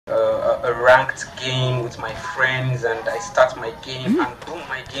a ranked game with my friends and I start my game and boom,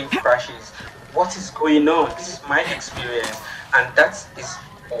 my game crashes. What is going on? This is my experience, and that is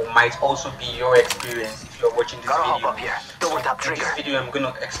or might also be your experience if you're watching this video. So in this video I'm going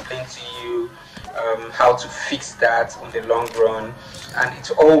to explain to you how to fix that on the long run, and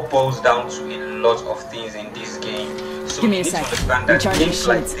it all boils down to a lot of things in this game. So you need to understand that games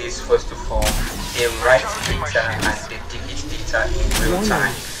like this, first of all, they write data and they delete data in real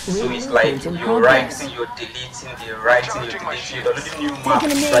time. So it's like you're writing, you're deleting, you're writing, you're deleting, you're downloading new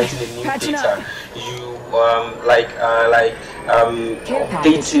maps, writing a new data. You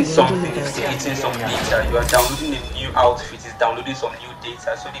updating something, it's deleting some data. You are downloading a new outfit, it's downloading some new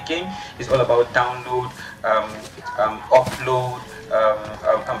data. So the game is all about download, upload,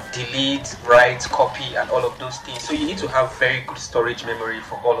 delete, write, copy, and all of those things. So you need to have very good storage memory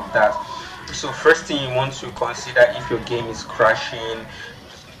for all of that. So first thing you want to consider if your game is crashing.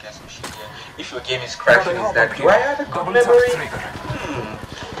 If your game is crashing, is that do I have a good memory?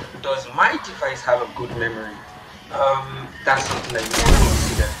 Does my device have a good memory? That's something that you want to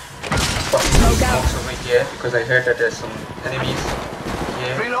consider. Possibly smokes over here because I heard that there's some enemies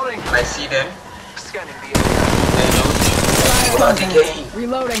here. And I see them. Scanning the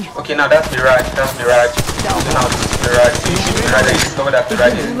Reloading. Okay, now that's Mirage. That's Mirage. So now this is Mirage. So you shoot Mirage and you discover that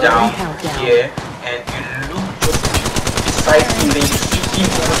Mirage is down here, and you look just beside him, then you see him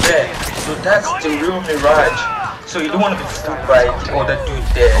over there. So that's the real Mirage. So you don't want to be fooled by the other dude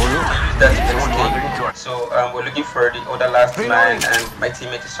there. You can use that to escape. So we're looking for the other last man, and my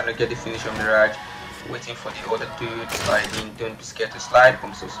teammate is trying to get the finish of Mirage. Waiting for the other dude sliding. Don't be scared to slide.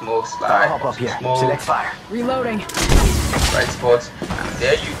 Pump some smoke, slide. Pump some smoke. Select fire. Reloading. Right spot. And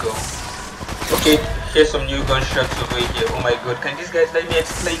there you go. Okay, here's some new gunshots over here. Oh my god, can these guys let me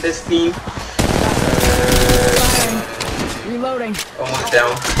explain this thing? Reloading. Almost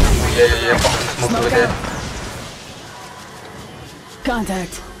down. Yeah. Pump some smoke over there.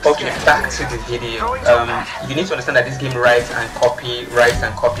 Contact. Okay, back to the video. You need to understand that this game writes and copy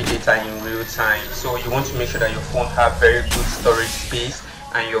data in real time. So you want to make sure that your phone have very good storage space,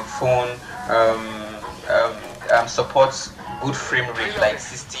 and your phone supports good frame rate like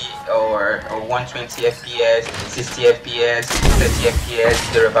 60 or 120 FPS, 60 FPS, 30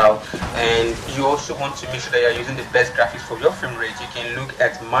 FPS, thereabout. And you also want to make sure that you're using the best graphics for your frame rate. You can look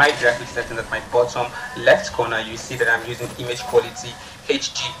at my graphics settings at my bottom left corner. You see that I'm using image quality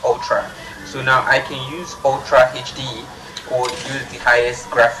HD Ultra. So now I can use Ultra HD or use the highest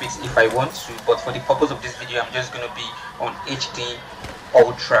graphics if I want to, but for the purpose of this video I'm just going to be on HD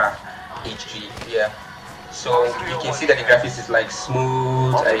Ultra HD. Yeah. So you can see that the graphics is like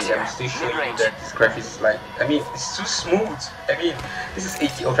smooth. I am still showing you that this graphics is like, I mean, it's too smooth. I mean, this is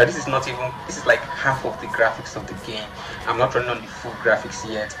HD Ultra. This is not even, this is like half of the graphics of the game. I'm not running on the full graphics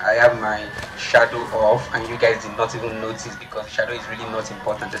yet. I have my shadow off, and you guys did not even notice because shadow is really not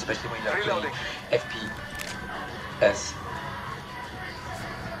important, especially when you're playing FPS.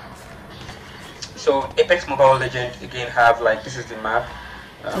 So Apex Mobile Legends again have like, this is the map.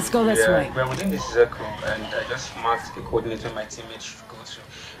 Let's go this way. We're within this circle, and I just marked the coordinates where my teammates should go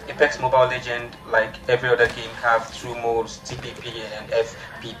to. Apex Mobile Legend, like every other game, have two modes, TPP and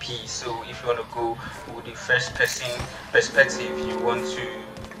FPP. So if you want to go with the first person perspective, you want to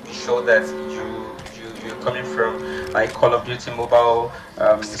be sure that you're coming from like Call of Duty Mobile,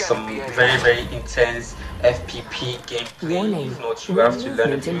 some very intense FPP gameplay. If not, you have to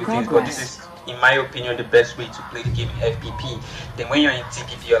learn a few things. But this is, in my opinion, the best way to play the game in FPP. Then when you're in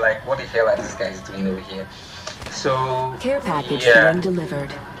TPP, you're like, what the hell are these guys doing over here? So care package being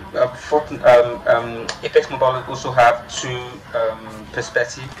delivered. Apex Mobile also have two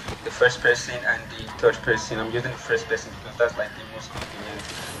perspective, the first person and the third person. I'm using the first person because that's like the most convenient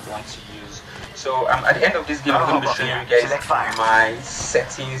one to use. So at the end of this game, I'm going to be showing you guys my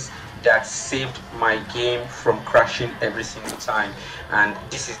settings that saved my game from crashing every single time, and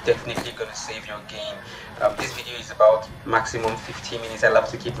this is definitely going to save your game. This video is about maximum 15 minutes. I love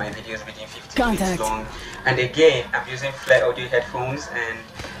to keep my videos within 15 minutes long. And again, I'm using Flare Audio headphones, and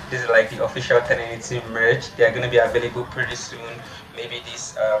this is like the official 1080 merch. They are going to be available pretty soon, maybe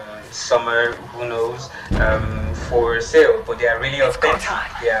this summer, who knows, for sale, but they are really authentic.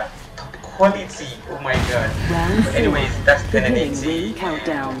 They are top quality. Oh my god. But anyways, that's 1080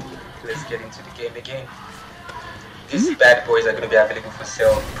 countdown. Let's get into the game again. These bad boys are going to be available for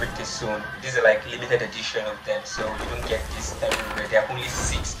sale pretty soon. These are like limited edition of them, so you don't get this everywhere. There are only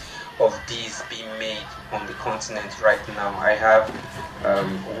 6 of these being made on the continent right now. I have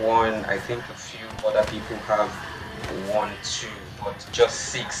one, I think a few other people have 1, 2, but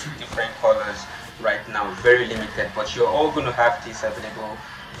just 6 different colors right now. Very limited, but you're all going to have this available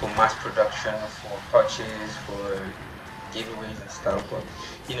for mass production, for purchase, for giveaways and stuff. But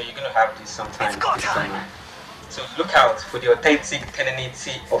you know, you're gonna have this sometime this summer. So look out for the authentic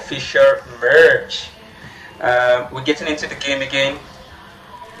 1080 official merch. We're getting into the game again.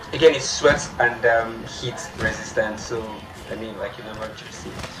 Again, it's sweat and heat resistant. So I mean, like you never just see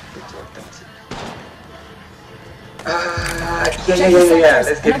it's pretty authentic. Yeah.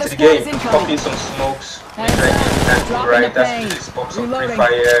 Let's get into the game. Popping some smokes. Right, that's just pop some free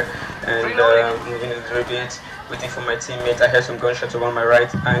fire and moving a little bit. Waiting for my teammate. I heard some gunshots over my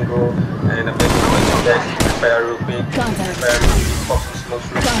right angle, and I'm getting to guys fire real quick. Pop some smokes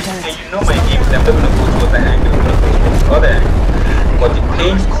real quick. And you know my game. I'm not gonna go to other angle. I'm gonna go to the other angle. But the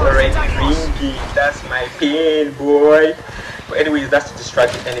pain is already ringing. That's my pain, boy. But anyways, that's to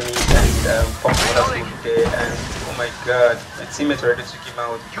distract the enemies and pop another smoke there. And oh my god, my teammates already took him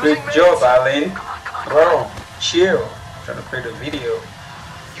out. Great job, Alan. Bro, chill. I'm trying to play the video.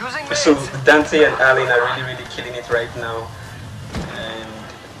 So Dante and Alan are really killing it right now. And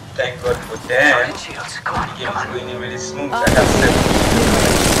thank God for them. The game is going in really smooth. I have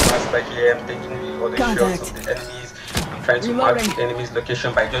 7 back here. I'm taking all the shots of the enemies. I'm trying to mark the enemy's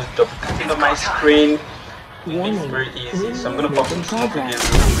location by just double clicking on my screen. It's very easy. So I'm gonna pop some smoke again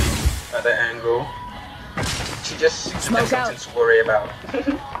real quick at the angle. She just has something to worry about.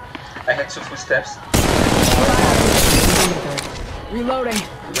 I had 2 footsteps. Reloading.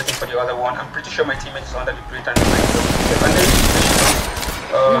 Waiting for the other one. I'm pretty sure my teammate is under the grate and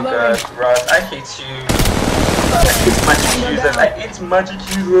oh god, Rod, I hate you. I hate magic users. I hate magic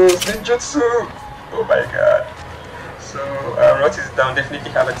users. Ninjutsu. Oh my god. So Rod is down.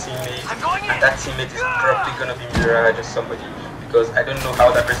 Definitely have a teammate, and that teammate is probably gonna be Mirage or somebody, because I don't know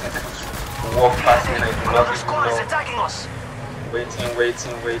how that person is able to walk past me and I do not even know. Waiting.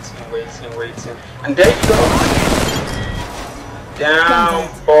 And there you go. Down,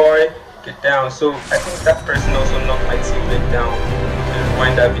 boy. Get down. So I think that person also knocked my teammate down. You can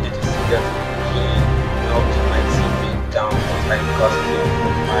rewind that video to see that he knocked my teammate down. I got him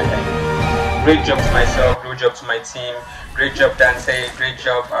from my end. Great job to myself, great job to my team, great job Dante, great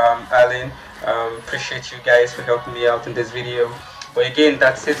job Alan. Appreciate you guys for helping me out in this video. But again,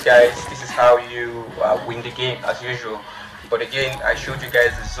 that's it guys. This is how you win the game as usual. But again, I showed you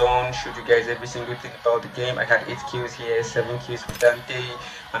guys the zone, showed you guys every single thing about the game. I had 8 kills here, 7 kills with Dante,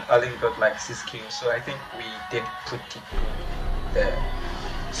 and Alan got like 6 kills. So I think we did pretty good there.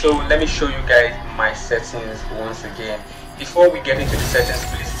 So let me show you guys my settings once again. Before we get into the settings,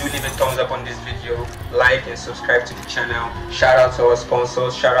 please do leave a thumbs up on this video, like and subscribe to the channel. Shout out to our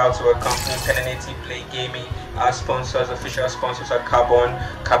sponsors, shout out to our company 1080 Play Gaming. Our sponsors, official sponsors are Carbon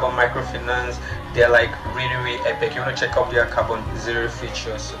Microfinance. They're like really epic. You want to check out their Carbon Zero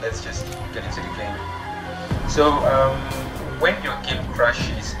features. So let's just get into the game. So when your game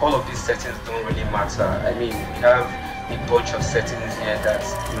crashes, all of these settings don't really matter. I mean, we have a bunch of settings here that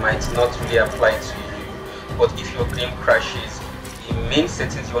might not really apply to you. But if your game crashes, the main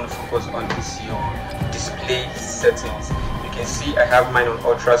settings you want to focus on is your display settings. You can see I have mine on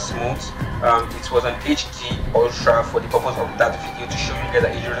ultra smooth. It was an HD ultra for the purpose of that video, to show you guys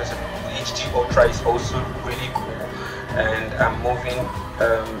that HD ultra is also really cool. And I'm moving.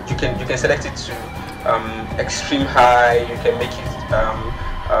 You can select it to extreme high. You can make it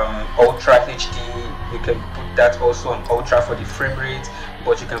ultra HD. You can put that also on ultra for the frame rate,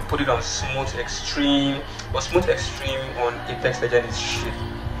 but you can put it on smooth extreme. But smooth extreme on Apex Legends is shit.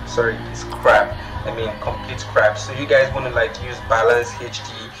 Sorry, it's crap. I mean, complete crap. So you guys want to like use balance HD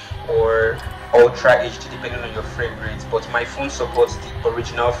or ultra HD depending on your frame rate. But my phone supports the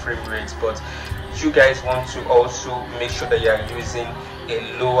original frame rate. But you guys want to also make sure that you are using a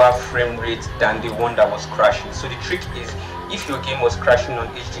lower frame rate than the one that was crashing. So the trick is, if your game was crashing on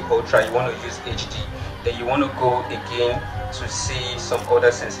HD Ultra, you want to use HD. Then you want to go again to see some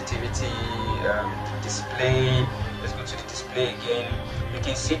other sensitivity, display. Let's go to the display again. You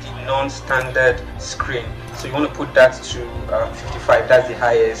can see the non-standard screen. So you want to put that to 55. That's the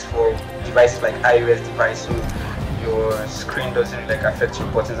highest for devices like iOS device. So your screen doesn't like affect your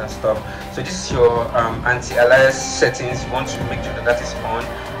buttons and stuff. So this is your anti-alias settings. You want to make sure that that is on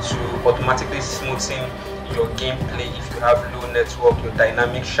to automatically smoothing your gameplay. If you have low network, your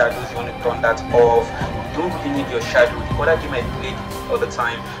dynamic shadows, you want to turn that off. You don't really need your shadow. The other game I played all the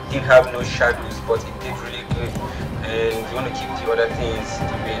time didn't have no shadows, but it did really good. And you want to keep the other things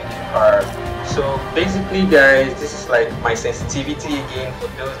the way they are. So basically guys, this is like my sensitivity again for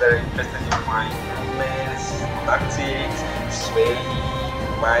those that are interested in my movements, tactics, sway,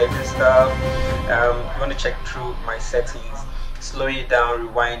 vibe and stuff. You want to check through my settings, slow it down,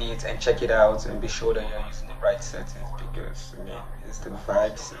 rewind it and check it out, and be sure that you're using the right settings. because again, it's the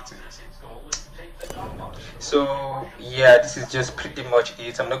vibes. So yeah, this is just pretty much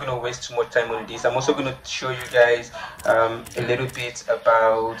it. I'm not going to waste too much time on this. I'm also going to show you guys a little bit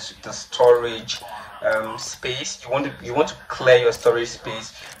about the storage space. You want to clear your storage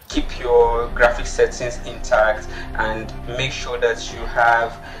space, keep your graphic settings intact, and make sure that you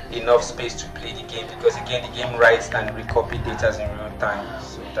have enough space to play the game, because again the game writes and recopy data in real time.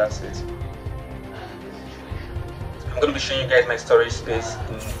 So that's it. I'm going to be showing you guys my storage space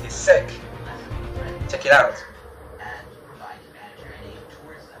in a sec. Check it out.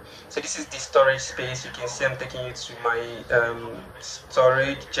 So this is the storage space. You can see I'm taking you to my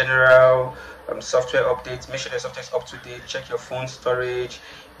storage, general, software updates. Make sure the software is up to date. Check your phone storage.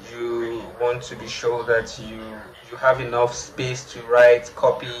 You want to be sure that you have enough space to write,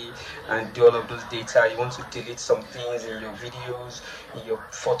 copy, and do all of those data. You want to delete some things in your videos, in your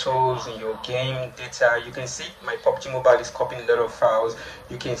photos, in your game data. You can see my PUBG Mobile is copying a lot of files.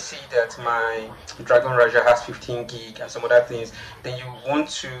 You can see that my Dragon Raja has 15 gig and some other things. Then you want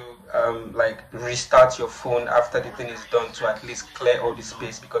to like restart your phone after the thing is done to at least clear all the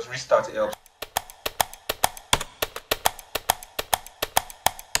space, because restart helps.